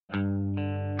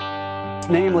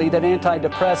namely that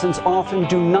antidepressants often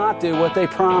do not do what they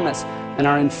promise and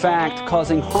are in fact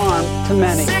causing harm to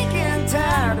many.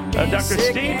 Dr.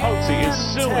 Steve Hotze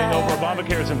is suing over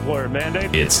Obamacare's employer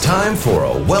mandate. It's time for a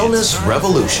wellness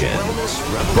revolution.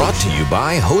 Brought to you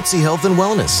by Hotze Health and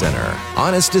Wellness Center.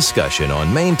 Honest discussion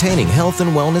on maintaining health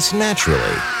and wellness naturally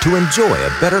to enjoy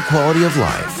a better quality of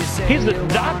life. He's the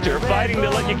doctor fighting to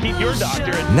let you keep your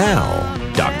doctorate. Now,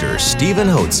 Dr. Stephen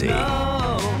Hotze.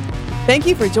 Thank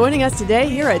you for joining us today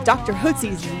here at Dr.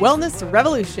 Hotze's Wellness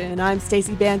Revolution. I'm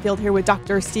Stacy Banfield here with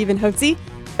Dr. Stephen Hotze,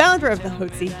 founder of the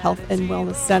Hotze Health and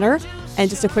Wellness Center. And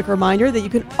just a quick reminder that you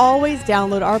can always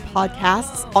download our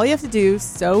podcasts. All you have to do,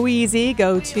 so easy,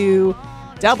 go to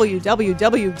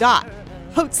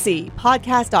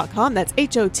www.hotzepodcast.com. That's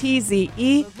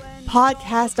HOTZE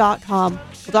podcast.com.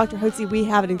 Well, Dr. Hotze, we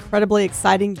have an incredibly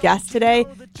exciting guest today.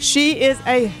 She is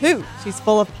a hoot. She's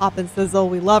full of pop and sizzle.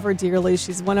 We love her dearly.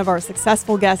 She's one of our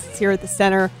successful guests here at the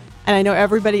center. And I know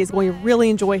everybody is going to really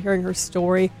enjoy hearing her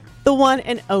story. The one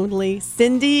and only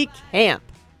Cindy Camp.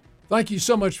 Thank you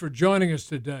so much for joining us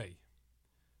today.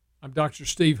 I'm Dr.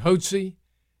 Steve Hotze,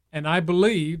 and I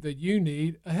believe that you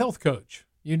need a health coach.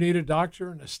 You need a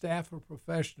doctor and a staff of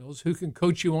professionals who can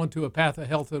coach you onto a path of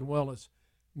health and wellness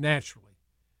naturally,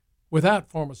 without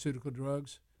pharmaceutical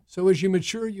drugs, so as you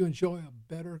mature, you enjoy a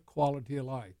better quality of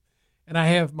life. And I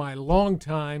have my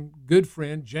longtime good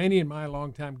friend, Janie, and my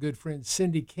longtime good friend,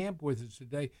 Cindy Camp, with us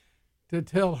today to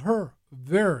tell her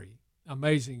very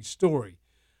amazing story.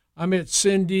 I met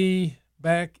Cindy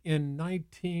back in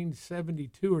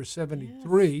 1972 or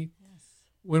 73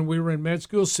 when we were in med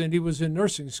school. Cindy was in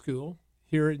nursing school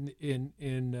here in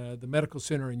the medical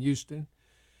center in Houston.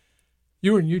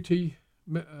 You were in UT.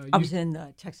 I was in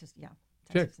Texas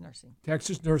Nursing.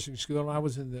 Texas Nursing School, and I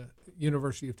was in the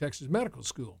University of Texas Medical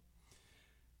School.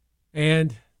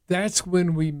 And that's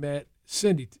when we met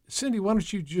Cindy. Cindy, why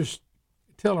don't you just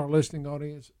tell our listening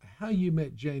audience how you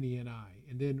met Janie and I,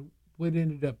 and then what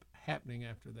ended up happening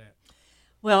after that?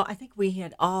 Well, I think we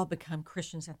had all become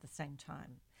Christians at the same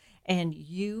time. And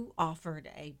you offered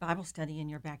a Bible study in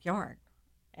your backyard.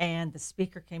 And the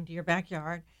speaker came to your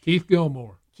backyard. Keith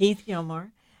Gilmore.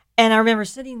 And I remember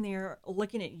sitting there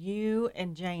looking at you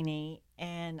and Janie,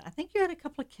 and I think you had a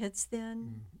couple of kids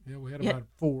then. Yeah, we had about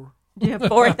 4. Did you have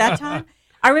 4 at that time?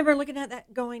 I remember looking at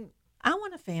that going, I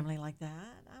want a family like that.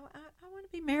 I want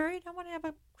to be married. I want to have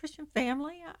a Christian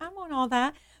family. I want all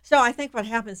that. So I think what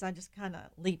happens, I just kind of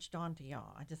leached onto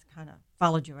y'all. I just kind of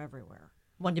followed you everywhere.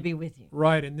 Wanted to be with you.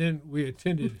 Right, and then we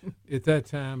attended at that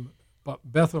time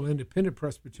Bethel Independent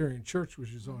Presbyterian Church,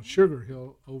 which is on Sugar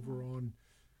Hill over on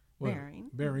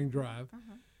Bering Drive.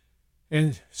 Uh-huh.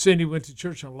 And Cindy went to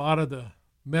church. A lot of the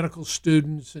medical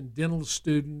students and dental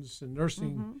students and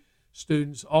nursing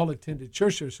students all attended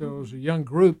church there, so it was a young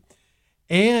group.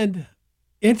 And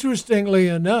interestingly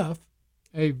enough,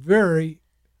 a very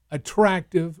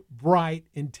attractive, bright,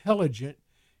 intelligent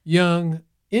young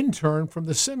intern from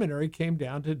the seminary came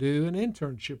down to do an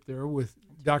internship there with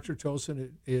Dr.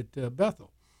 Tolson at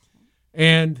Bethel.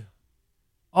 And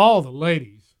all the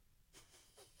ladies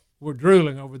were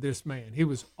drooling over this man. He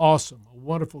was awesome, a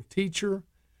wonderful teacher,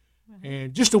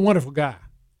 and just a wonderful guy.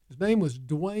 His name was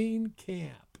Dwayne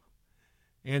Camp.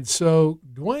 And so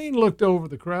Dwayne looked over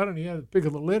the crowd, and he had to pick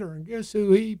of the litter, and guess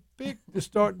who he picked to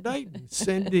start dating?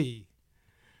 Cindy.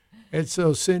 And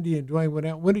so Cindy and Dwayne went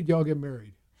out. When did y'all get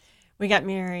married? We got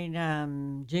married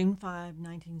June 5,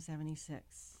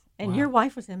 1976. And your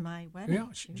wife was in my wedding. Yeah,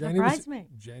 she was a bridesmaid.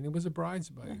 Janie was a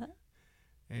bridesmaid. Uh-huh.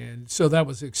 And so that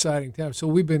was an exciting time. So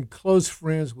we've been close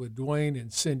friends with Dwayne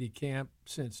and Cindy Camp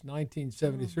since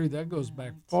 1973. That goes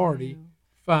back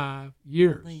 45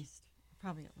 years. At least.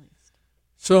 Probably at least.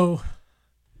 So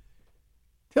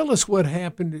tell us what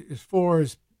happened as far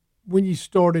as when you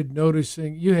started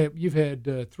noticing. You've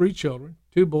had 3 children,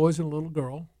 2 boys and a little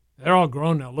girl. They're all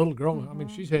grown now. Little girl, I mean,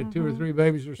 she's had 2 or 3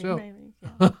 babies herself. 3 babies,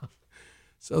 yeah.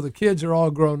 So the kids are all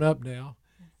grown up now,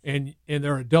 and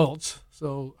they're adults.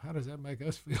 So how does that make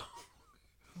us feel?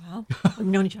 Well, we've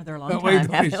known each other a long time,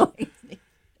 haven't we?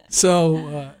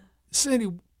 So,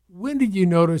 Cindy, when did you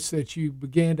notice that you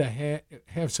began to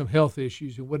have some health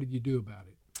issues, and what did you do about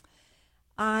it?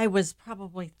 I was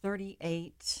probably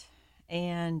 38,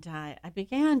 and I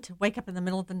began to wake up in the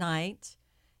middle of the night,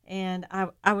 and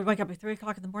I would wake up at 3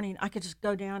 o'clock in the morning. I could just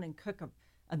go down and cook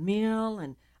a meal,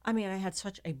 and I mean, I had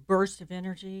such a burst of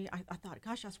energy. I thought,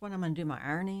 gosh, that's when I'm going to do my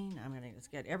ironing. I'm going to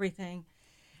just get everything.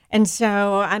 And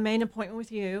so I made an appointment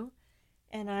with you,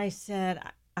 and I said,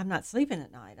 I'm not sleeping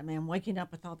at night. I mean, I'm waking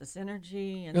up with all this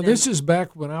energy. And now, this is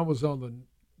back when I was on the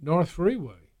North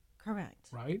Freeway. Correct.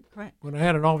 Right? Correct. When I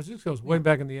had an office, this goes way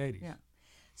back in the 80s. Yeah.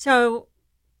 So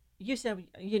you said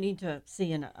you need to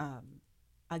see a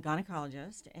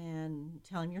gynecologist and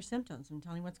tell him your symptoms and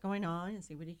tell him what's going on and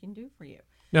see what he can do for you.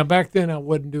 Now, back then, I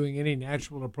wasn't doing any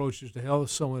natural approaches to health.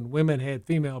 So when women had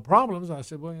female problems, I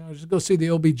said, well, just go see the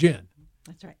OB-GYN.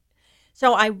 That's right.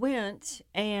 So I went,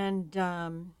 and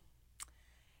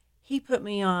he put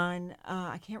me on,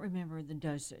 I can't remember the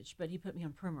dosage, but he put me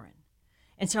on Premarin.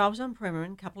 And so I was on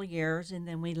Premarin a couple of years, and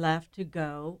then we left to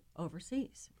go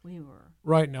overseas. We were.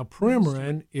 Right. Now,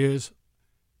 Premarin is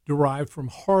derived from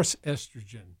horse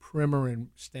estrogen, Premarin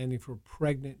standing for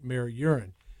pregnant mare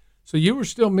urine. So you were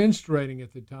still menstruating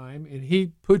at the time, and he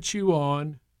put you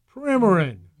on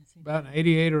Premarin, about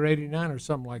 88 or 89 or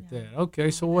something like that.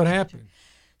 Okay, so what happened?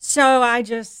 So I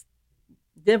just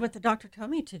did what the doctor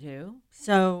told me to do.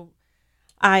 So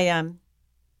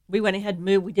we went ahead and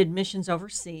moved. We did missions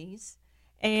overseas,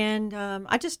 and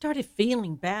I just started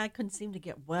feeling bad, couldn't seem to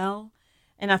get well,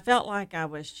 and I felt like I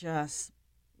was just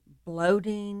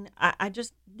bloating. I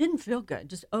just didn't feel good,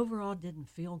 just overall didn't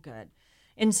feel good.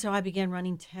 And so I began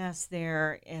running tests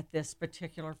there at this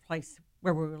particular place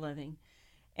where we were living,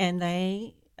 and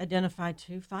they identified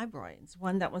 2 fibroids,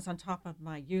 one that was on top of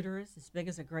my uterus, as big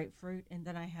as a grapefruit, and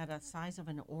then I had a size of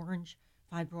an orange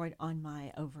fibroid on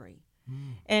my ovary.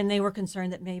 And they were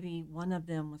concerned that maybe one of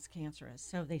them was cancerous,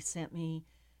 so they sent me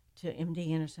to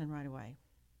MD Anderson right away.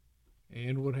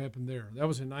 And what happened there? That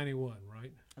was in 91,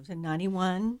 right? I was in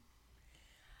 91.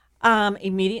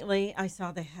 Immediately, I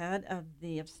saw the head of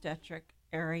the obstetric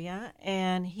area,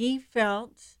 and he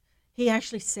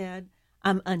actually said,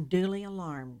 I'm unduly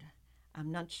alarmed.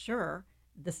 I'm not sure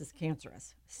this is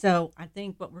cancerous. So I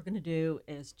think what we're going to do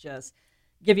is just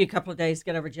give you a couple of days to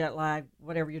get over jet lag,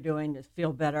 whatever you're doing to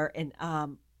feel better, and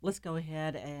let's go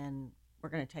ahead and we're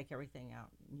going to take everything out.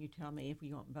 You tell me if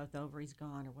you want both ovaries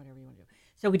gone or whatever you want to do.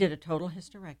 So we did a total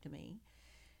hysterectomy.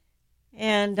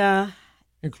 And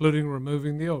including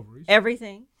removing the ovaries.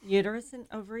 Everything, uterus and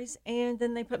ovaries, and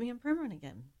then they put me on Premarin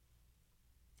again.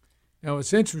 Now,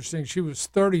 it's interesting. She was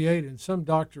 38, and some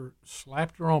doctor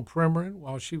slapped her on Premarin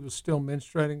while she was still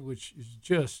menstruating, which is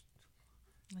just,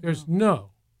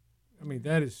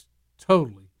 that is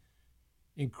totally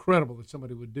incredible that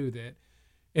somebody would do that.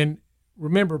 And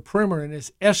remember, Premarin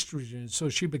is estrogen, so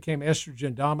she became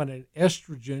estrogen dominant.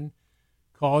 Estrogen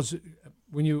causes,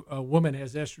 when a woman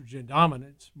has estrogen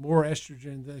dominance, more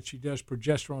estrogen than she does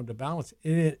progesterone to balance,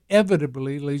 it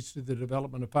inevitably leads to the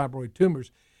development of fibroid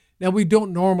tumors. Now, we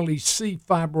don't normally see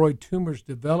fibroid tumors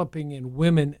developing in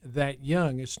women that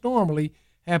young. It normally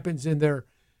happens in their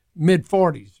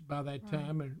mid-40s by that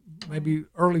time, and maybe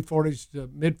early 40s to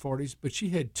mid-40s. But she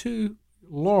had 2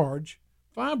 large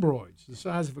fibroids, the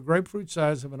size of a grapefruit,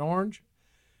 size of an orange.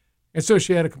 And so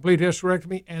she had a complete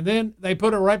hysterectomy, and then they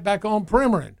put her right back on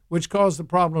Premarin, which caused the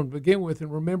problem to begin with.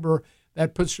 And remember,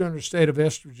 that puts you under a state of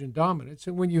estrogen dominance.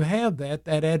 And when you have that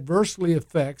adversely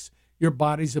affects your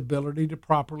body's ability to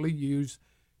properly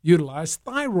utilize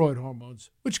thyroid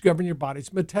hormones, which govern your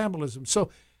body's metabolism.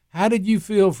 So how did you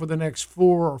feel for the next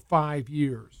 4 or 5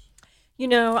 years?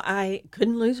 I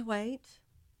couldn't lose weight.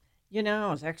 I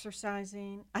was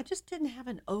exercising. I just didn't have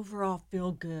an overall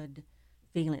feel-good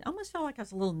feeling. I almost felt like I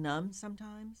was a little numb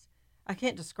sometimes. I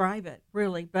can't describe it,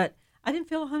 really, but I didn't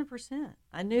feel 100%.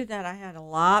 I knew that I had a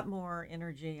lot more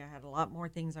energy. I had a lot more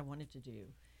things I wanted to do.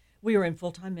 We were in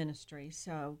full-time ministry,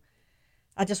 so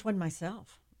I just wasn't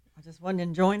myself. I just wasn't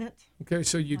enjoying it. Okay,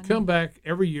 so you'd come back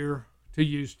every year to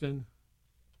Houston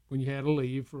when you had to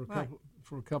leave for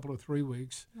a couple of 3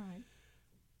 weeks. Right.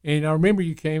 And I remember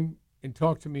you came and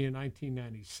talked to me in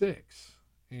 1996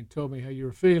 and told me how you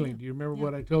were feeling. Do you remember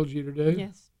what I told you to do?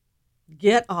 Yes.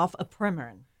 Get off of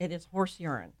Premarin. It is horse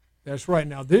urine. That's right.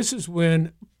 Now, this is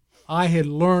when I had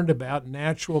learned about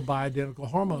natural bioidentical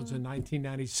hormones in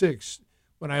 1996.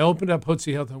 When I opened up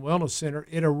Hotze Health and Wellness Center,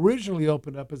 it originally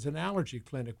opened up as an allergy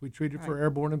clinic. We treated for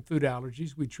airborne and food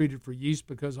allergies. We treated for yeast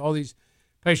because all these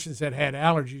patients that had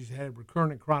allergies had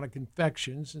recurrent and chronic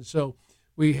infections. And so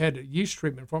we had yeast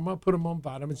treatment for them. I put them on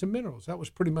vitamins and minerals. That was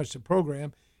pretty much the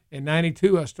program. In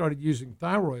 92, I started using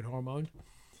thyroid hormone.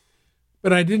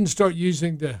 But I didn't start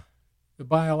using the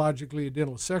biologically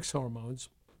identical sex hormones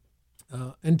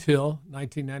until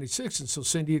 1996. And so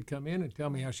Cindy had come in and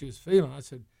tell me how she was feeling. I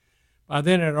said, by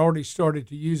then, I'd already started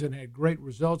to use and had great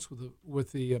results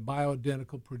with the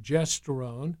bioidentical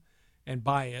progesterone and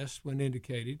Biest when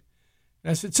indicated.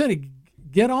 And I said, Cindy,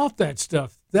 get off that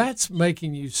stuff. That's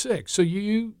making you sick. So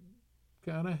you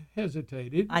kind of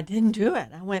hesitated. I didn't do it.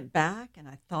 I went back and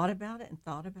I thought about it. And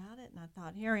I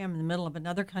thought, here I am in the middle of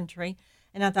another country.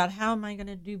 And I thought, how am I going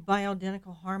to do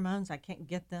bioidentical hormones? I can't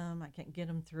get them. I can't get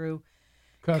them through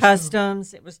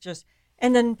customs. It was just...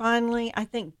 And then finally, I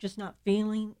think just not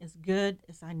feeling as good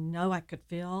as I know I could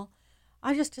feel,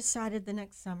 I just decided the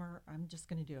next summer I'm just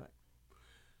going to do it.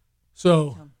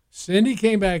 So Cindy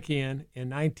came back in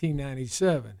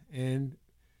 1997, and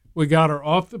we got her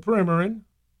off the Premarin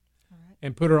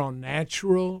and put her on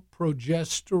natural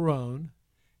progesterone.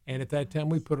 And at that time,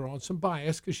 we put her on some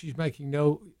bias because she's making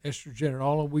no estrogen at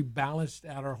all, and we balanced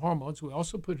out her hormones. We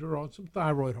also put her on some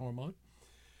thyroid hormone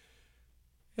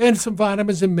and some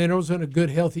vitamins and minerals and a good,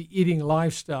 healthy eating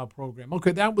lifestyle program.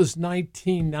 Okay, that was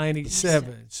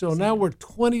 1997. So now we're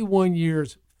 21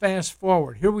 years. Fast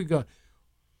forward. Here we go.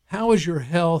 How has your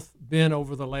health been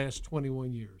over the last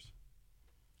 21 years?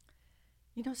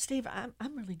 You know, Steve,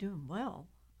 I'm really doing well.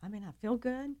 I mean, I feel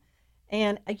good.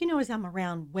 And, you know, as I'm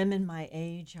around women my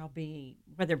age, I'll be,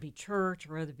 whether it be church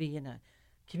or whether it be in a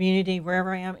community,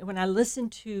 wherever I am, when I listen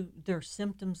to their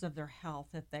symptoms of their health,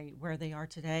 where they are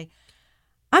today,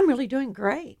 I'm really doing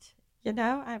great. You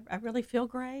know, I really feel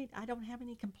great. I don't have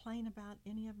any complaint about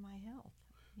any of my health.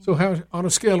 So how, on a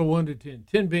scale of 1 to 10,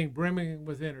 10 being brimming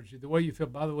with energy, the way you feel,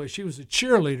 by the way, she was a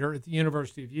cheerleader at the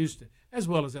University of Houston, as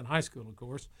well as in high school, of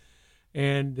course.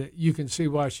 And you can see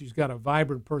why she's got a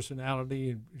vibrant personality,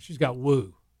 and she's got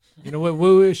woo. You know what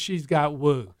woo is? She's got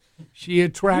woo. She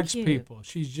attracts people.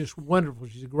 She's just wonderful.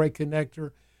 She's a great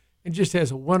connector and just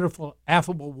has a wonderful,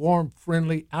 affable, warm,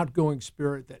 friendly, outgoing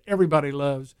spirit that everybody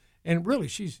loves. And really,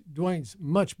 she's Dwayne's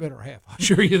much better half. I'll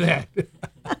assure you that.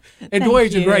 And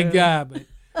Dwayne's a great guy,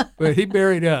 but he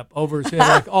buried up over his head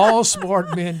like all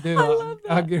smart men do.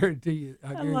 I guarantee you.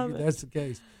 I guarantee you that's the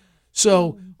case.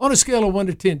 So on a scale of 1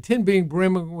 to 10, 10 being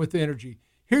brimming with energy,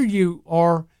 here you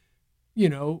are, you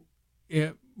know,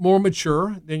 more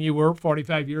mature than you were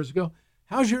 45 years ago.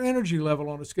 How's your energy level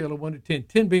on a scale of 1 to 10?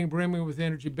 10 being brimming with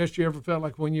energy, best you ever felt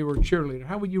like when you were a cheerleader.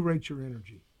 How would you rate your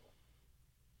energy?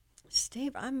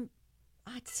 Steve,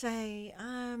 I'd say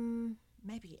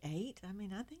maybe 8. I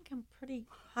mean, I think I'm pretty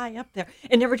high up there.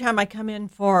 And every time I come in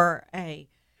for a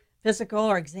physical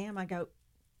or exam, I go,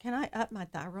 can I up my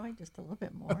thyroid just a little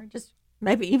bit more? Just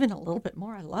maybe even a little bit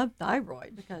more. I love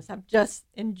thyroid because I'm just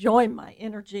enjoying my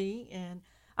energy, and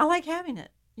I like having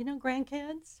it. You know,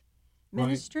 grandkids,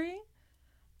 ministry. Right.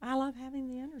 I love having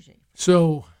the energy.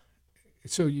 So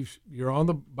you're on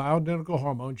the bioidentical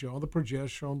hormones. You're on the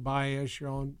progesterone, bias. You're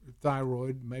on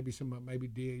thyroid, maybe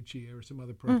DHEA or some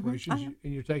other preparations,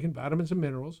 and you're taking vitamins and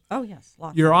minerals. Oh yes,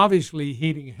 lots. You're obviously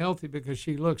eating healthy because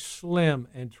she looks slim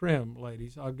and trim,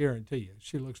 ladies. I'll guarantee you,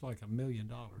 she looks like $1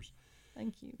 million.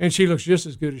 Thank you. And she looks just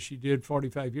as good as she did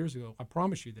 45 years ago. I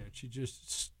promise you that. She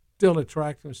just still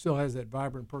attractive and still has that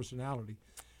vibrant personality.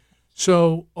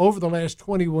 So over the last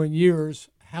 21 years,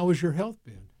 how has your health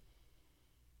been?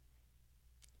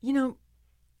 You know,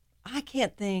 I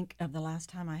can't think of the last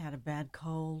time I had a bad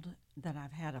cold, that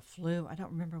I've had a flu. I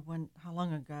don't remember how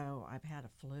long ago I've had a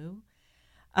flu.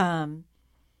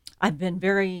 I've been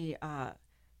very,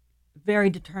 very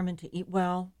determined to eat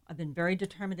well. I've been very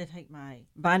determined to take my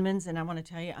vitamins, and I want to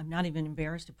tell you, I'm not even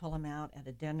embarrassed to pull them out at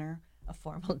a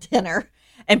formal dinner,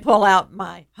 and pull out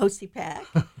my Hotzi pack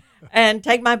and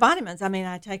take my vitamins. I mean,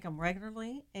 I take them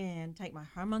regularly and take my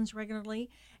hormones regularly,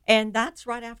 and that's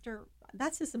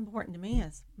as important to me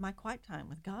as my quiet time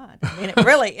with God. I mean, it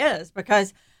really is,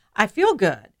 because I feel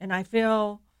good, and I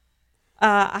feel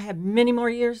I have many more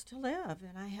years to live,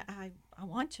 and I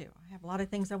want to. I have a lot of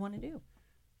things I want to do.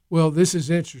 Well, this is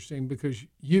interesting because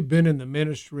you've been in the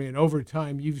ministry, and over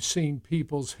time you've seen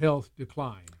people's health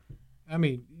decline. I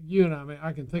mean, you and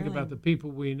I can think about the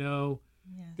people we know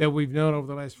that we've known over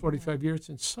the last 45 years,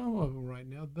 and some of them right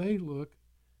now, they look,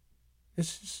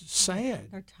 it's just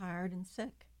sad. They're tired and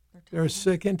sick. They're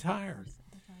sick and tired.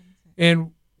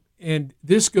 And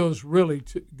this goes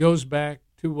back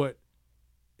to what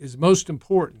is most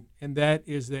important, and that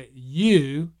is that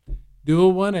you do a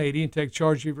 180 and take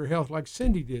charge of your health like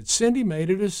Cindy did. Cindy made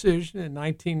a decision in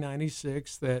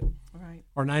 1996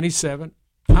 or 97,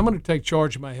 I'm going to take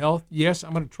charge of my health. Yes,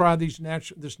 I'm going to try this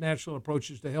natural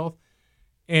approaches to health,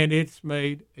 and it's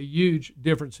made a huge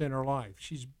difference in her life.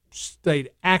 She's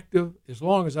stayed active as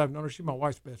long as I've known her. She's my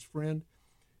wife's best friend.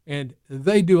 And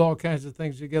they do all kinds of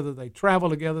things together. They travel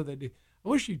together. I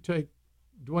wish you'd take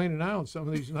Dwayne and I on some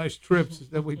of these nice trips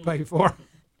that we pay for.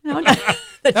 No.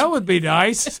 That would be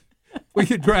nice. We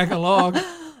could drag along.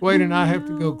 Dwayne and I have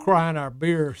to go cry in our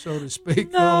beer, so to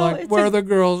speak. No, where are the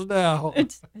girls now?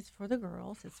 It's for the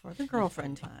girls. It's for the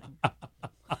girlfriend time.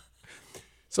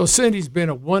 So Cindy's been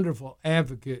a wonderful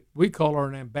advocate. We call her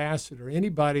an ambassador.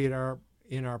 Anybody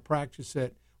in our practice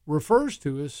that refers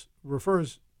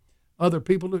other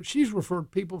people. She's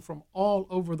referred people from all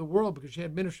over the world because she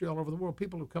had ministry all over the world.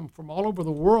 People who come from all over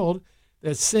the world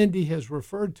that Cindy has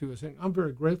referred to us. And I'm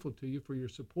very grateful to you for your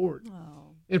support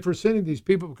Oh. and for sending these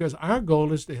people, because our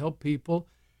goal is to help people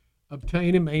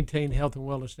obtain and maintain health and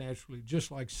wellness naturally,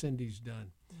 just like Cindy's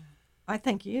done. I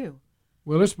thank you.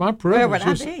 Well, it's my privilege. Where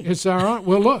would I be? It's our honor.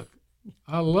 Well, look,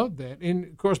 I love that. And,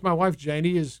 of course, my wife,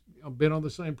 Janie, has been on the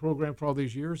same program for all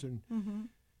these years. And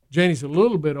Janie's a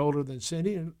little bit older than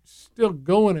Cindy and still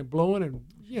going and blowing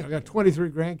and, got 23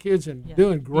 grandkids and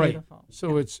doing great. Beautiful.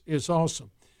 So it's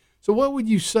awesome. So what would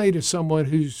you say to someone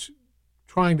who's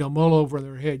trying to mull over in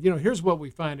their head? Here's what we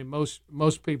find in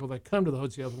most people that come to the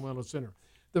Hotze Health and Wellness Center.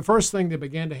 The first thing, they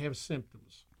began to have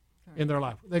symptoms in their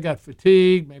life. They got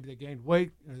fatigue, maybe they gained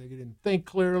weight, or they didn't think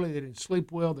clearly, they didn't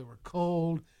sleep well, they were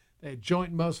cold, they had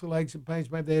joint muscle aches and pains,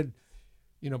 maybe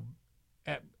they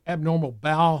had, abnormal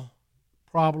bowel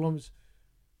problems,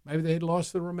 maybe they had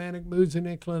lost their romantic moods and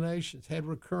inclinations, had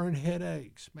recurrent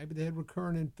headaches, maybe they had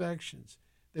recurrent infections,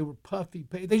 they were puffy,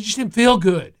 they just didn't feel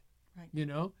good,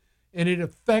 and it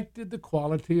affected the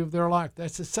quality of their life.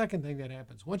 That's the second thing that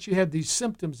happens. Once you have these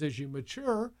symptoms as you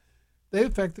mature, they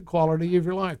affect the quality of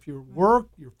your life, your work,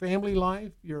 your family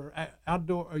life, your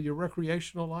outdoor or your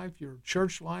recreational life, your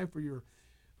church life, or your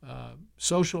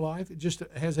social life. It just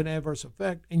has an adverse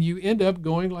effect, and you end up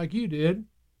going, like you did,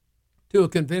 to a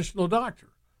conventional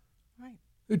doctor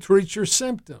who treats your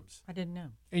symptoms. I didn't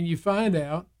know. And you find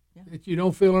out that you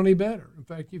don't feel any better. In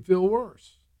fact, you feel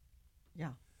worse.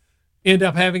 Yeah. End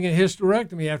up having a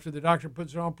hysterectomy after the doctor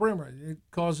puts her on Premarin. It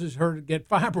causes her to get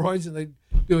fibroids, and they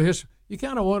do a hysterectomy. You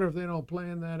kind of wonder if they don't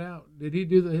plan that out. Did he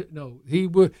do the? No, he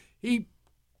would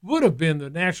have been the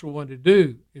natural one to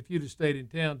do if you'd have stayed in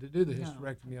town to do the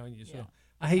hysterectomy on you. So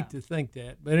I hate to think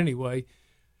that, but anyway,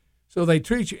 so they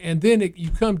treat you, and then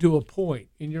you come to a point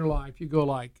in your life. You go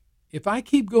like, if I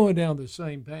keep going down the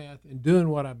same path and doing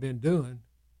what I've been doing,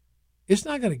 it's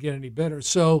not going to get any better.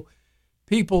 So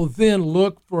people then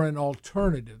look for an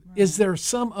alternative. Right. Is there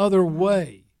some other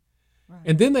way? Right.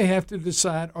 And then they have to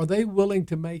decide, are they willing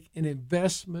to make an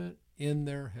investment in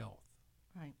their health?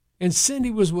 Right. And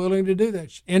Cindy was willing to do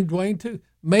that, and Dwayne too,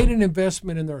 made an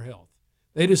investment in their health.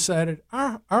 They decided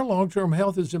our long-term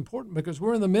health is important because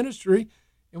we're in the ministry,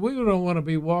 and we don't want to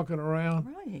be walking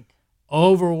around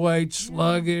overweight,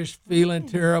 sluggish, feeling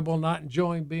terrible, not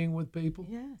enjoying being with people.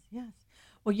 Yes.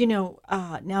 Well,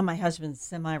 now my husband's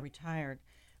semi-retired.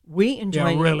 We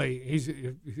enjoy. Yeah, really.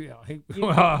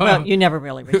 Well, you never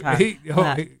really retired.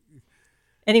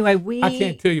 Anyway, I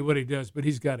can't tell you what he does, but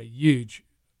he's got a huge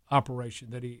operation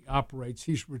that he operates.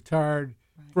 He's retired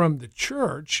from the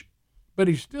church, but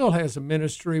he still has a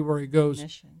ministry where he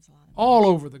goes all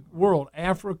over the world,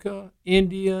 Africa,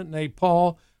 India,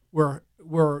 Nepal, where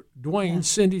Dwayne,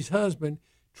 Cindy's husband,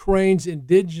 trains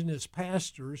indigenous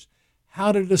pastors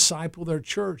how to disciple their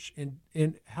church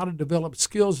and how to develop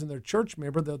skills in their church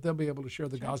member that they'll be able to share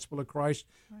the gospel of Christ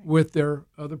with their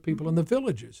other people in the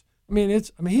villages.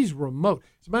 He's remote.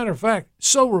 As a matter of fact,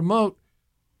 so remote,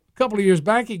 a couple of years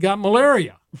back he got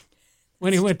malaria.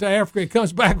 When he went to Africa, he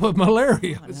comes back with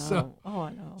malaria. I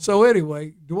know. So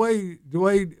anyway,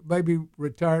 Dwayne maybe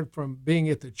retired from being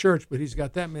at the church, but he's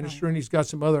got that ministry and he's got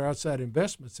some other outside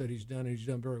investments that he's done, and he's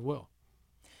done very well.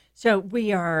 So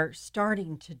we are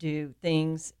starting to do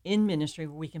things in ministry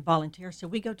where we can volunteer. So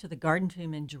we go to the Garden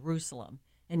Tomb in Jerusalem,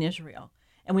 in Israel,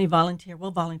 and we volunteer.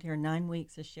 We'll volunteer 9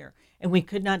 weeks this year, and we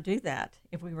could not do that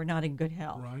if we were not in good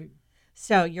health. Right.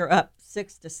 So you're up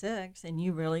 6 to 6, and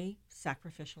you really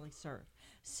sacrificially serve.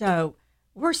 So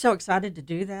we're so excited to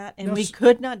do that, and we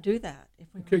could not do that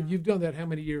if we were not. You've done that how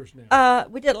many years now?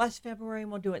 We did it last February,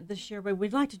 and we'll do it this year, but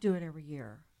we'd like to do it every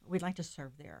year. We'd like to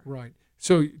serve there. Right.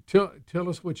 So tell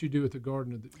us what you do at the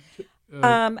Garden of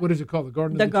the what is it called? The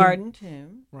Garden of the Tomb? The Garden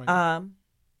Tomb. Right.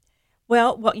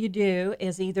 Well, what you do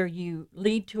is either you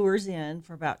lead tours in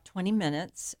for about 20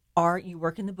 minutes, or you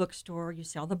work in the bookstore, you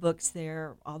sell the books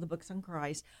there, all the books on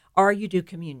Christ, or you do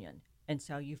communion. And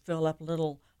so you fill up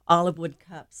little olive wood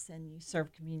cups and you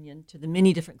serve communion to the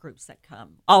many different groups that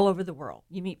come all over the world.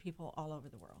 You meet people all over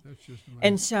the world. That's just amazing.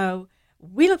 And so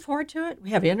we look forward to it.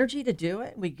 We have energy to do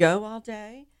it. We go all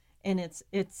day, and it's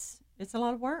a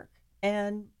lot of work,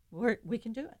 and we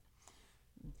can do it.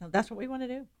 So that's what we want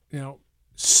to do.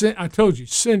 I told you,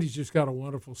 Cindy's just got a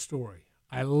wonderful story.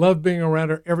 I love being around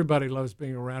her. Everybody loves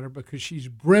being around her because she's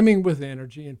brimming with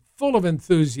energy and full of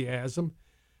enthusiasm.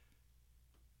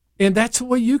 And that's the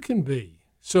way you can be.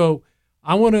 So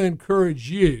I want to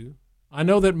encourage you. I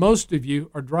know that most of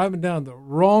you are driving down the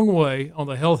wrong way on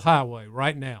the health highway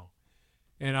right now.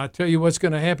 And I tell you what's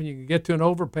going to happen. You can get to an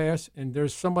overpass, and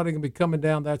there's somebody going to be coming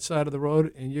down that side of the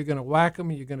road, and you're going to whack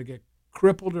them, and you're going to get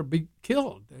crippled or be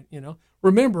killed.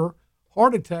 Remember,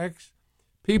 heart attacks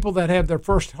people that have their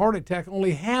first heart attack,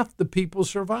 only half the people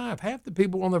survive. Half the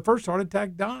people on their first heart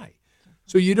attack die.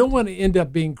 So you don't want to end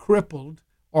up being crippled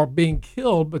or being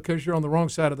killed because you're on the wrong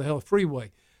side of the health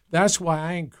freeway. That's why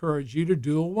I encourage you to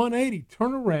do a 180.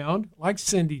 Turn around like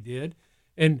Cindy did,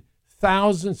 and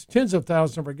thousands, tens of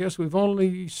thousands of our guests. We've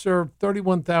only served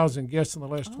 31,000 guests in the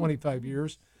last 25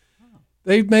 years.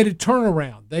 They've made a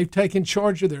turnaround. They've taken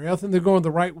charge of their health, and they're going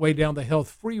the right way down the health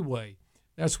freeway.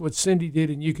 That's what Cindy did,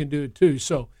 and you can do it too.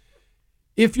 So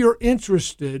if you're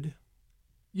interested,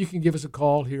 you can give us a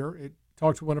call here.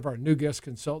 Talk to one of our new guest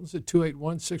consultants at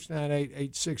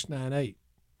 281-698-8698.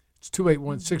 It's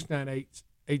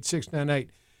 281-698-8698.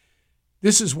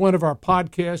 This is one of our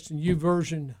podcasts and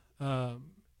YouTube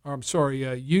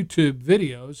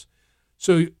videos.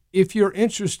 So if you're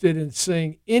interested in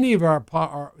seeing any of our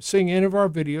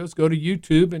videos, go to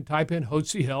YouTube and type in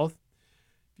Hotze Health.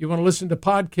 If you want to listen to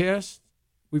podcasts,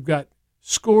 we've got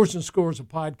scores and scores of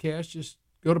podcasts. Just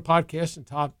go to podcasts and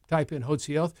type in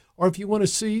Hotze Health. Or if you want to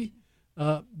see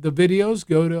the videos,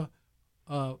 go to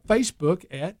Facebook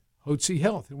at Hotze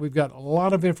Health. And we've got a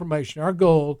lot of information. Our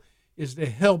goal is to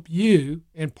help you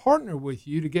and partner with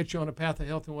you to get you on a path of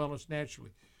health and wellness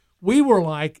naturally. We were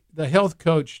like the health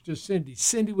coach to Cindy.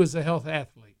 Cindy was a health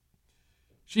athlete.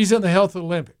 She's in the Health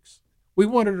Olympics. We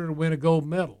wanted her to win a gold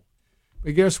medal.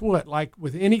 But guess what? Like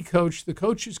with any coach, the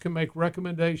coaches can make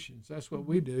recommendations. That's what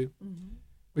we do. Mm-hmm.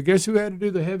 But guess who had to do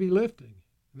the heavy lifting?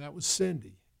 And that was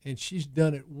Cindy. And she's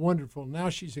done it wonderful. Now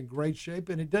she's in great shape.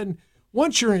 And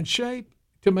once you're in shape,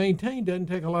 to maintain doesn't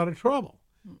take a lot of trouble.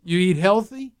 You eat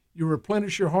healthy, you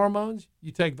replenish your hormones,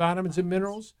 you take vitamins and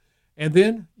minerals, and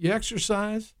then you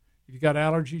exercise. If you've got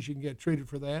allergies, you can get treated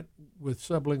for that with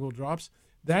sublingual drops.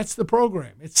 That's the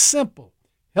program. It's simple.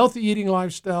 Healthy eating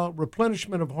lifestyle,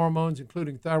 replenishment of hormones,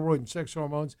 including thyroid and sex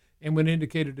hormones, and when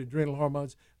indicated, adrenal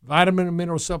hormones, vitamin and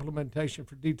mineral supplementation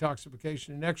for detoxification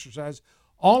and exercise,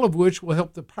 all of which will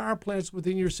help the power plants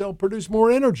within your cell produce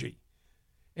more energy.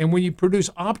 And when you produce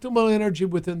optimal energy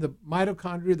within the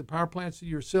mitochondria, the power plants of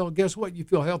your cell, guess what? You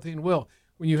feel healthy and well.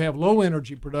 When you have low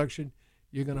energy production,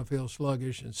 you're going to feel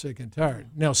sluggish and sick and tired.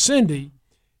 Now, Cindy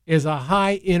is a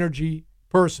high-energy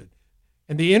person.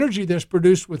 And the energy that's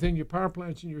produced within your power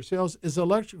plants in your cells is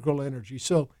electrical energy.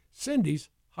 So Cindy's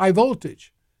high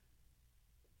voltage.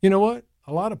 You know what?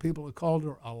 A lot of people have called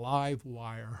her a live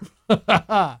wire.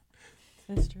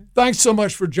 That's true. Thanks so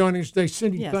much for joining us today.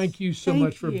 Cindy, yes. Thank you so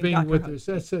much for being Dr. with Hutz. us.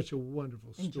 That's such a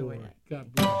wonderful story. Enjoyed it.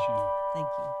 God bless you. Thank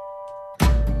you.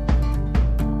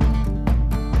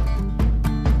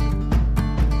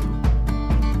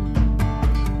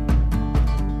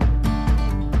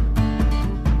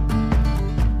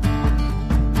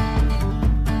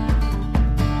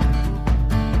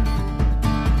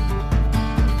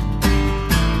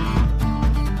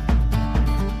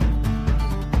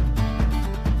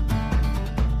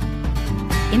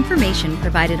 Information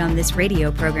provided on this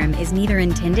radio program is neither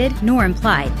intended nor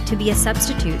implied to be a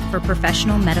substitute for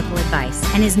professional medical advice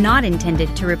and is not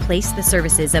intended to replace the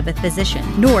services of a physician,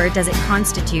 nor does it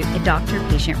constitute a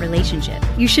doctor-patient relationship.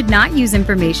 You should not use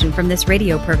information from this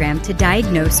radio program to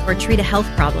diagnose or treat a health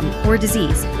problem or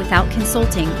disease without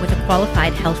consulting with a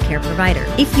qualified healthcare provider.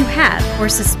 If you have or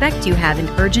suspect you have an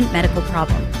urgent medical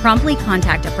problem, promptly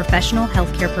contact a professional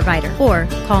healthcare provider or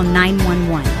call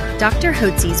 911. Dr.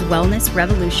 Hotze's Wellness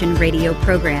Revolution radio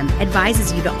program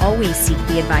advises you to always seek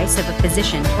the advice of a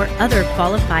physician or other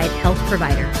qualified health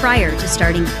provider prior to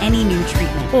starting any new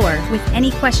treatment or with any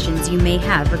questions you may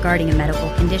have regarding a medical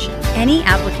condition. Any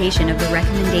application of the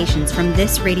recommendations from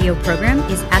this radio program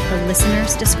is at the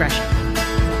listener's discretion.